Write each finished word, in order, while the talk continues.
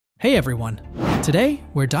Hey everyone! Today,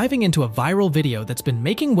 we're diving into a viral video that's been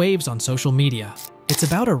making waves on social media. It's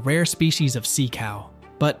about a rare species of sea cow.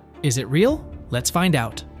 But is it real? Let's find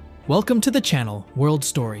out. Welcome to the channel, World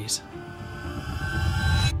Stories.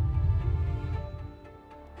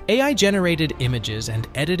 AI-generated images and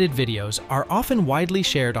edited videos are often widely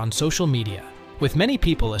shared on social media, with many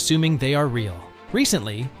people assuming they are real.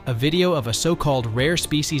 Recently, a video of a so-called rare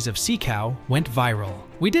species of sea cow went viral.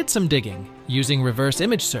 We did some digging. Using reverse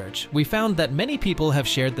image search, we found that many people have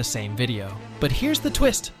shared the same video. But here's the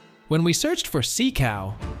twist. When we searched for sea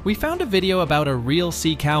cow, we found a video about a real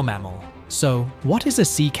sea cow mammal. So, what is a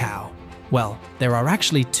sea cow? Well, there are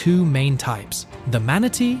actually two main types, the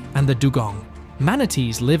manatee and the dugong.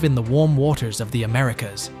 Manatees live in the warm waters of the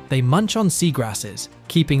Americas. They munch on seagrasses,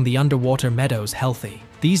 keeping the underwater meadows healthy.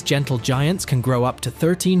 These gentle giants can grow up to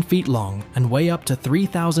 13 feet long and weigh up to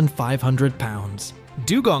 3,500 pounds.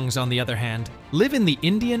 Dugongs, on the other hand, live in the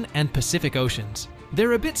Indian and Pacific Oceans.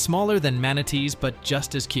 They're a bit smaller than manatees, but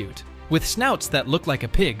just as cute. With snouts that look like a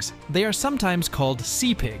pig's, they are sometimes called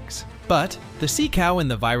sea pigs. But the sea cow in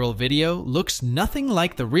the viral video looks nothing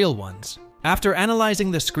like the real ones. After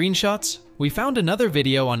analyzing the screenshots, we found another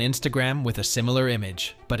video on Instagram with a similar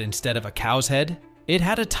image, but instead of a cow's head, it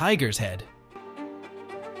had a tiger's head.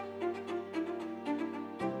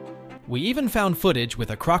 We even found footage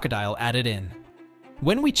with a crocodile added in.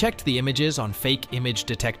 When we checked the images on fake image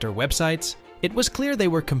detector websites, it was clear they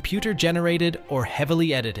were computer-generated or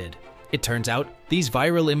heavily edited. It turns out, these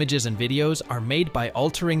viral images and videos are made by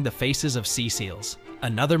altering the faces of sea seals,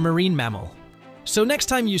 another marine mammal. So next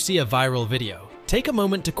time you see a viral video, take a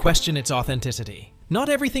moment to question its authenticity. Not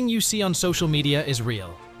everything you see on social media is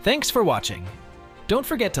real. Thanks for watching. Don't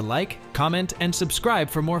forget to like, comment, and subscribe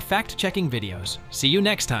for more fact-checking videos. See you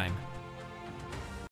next time.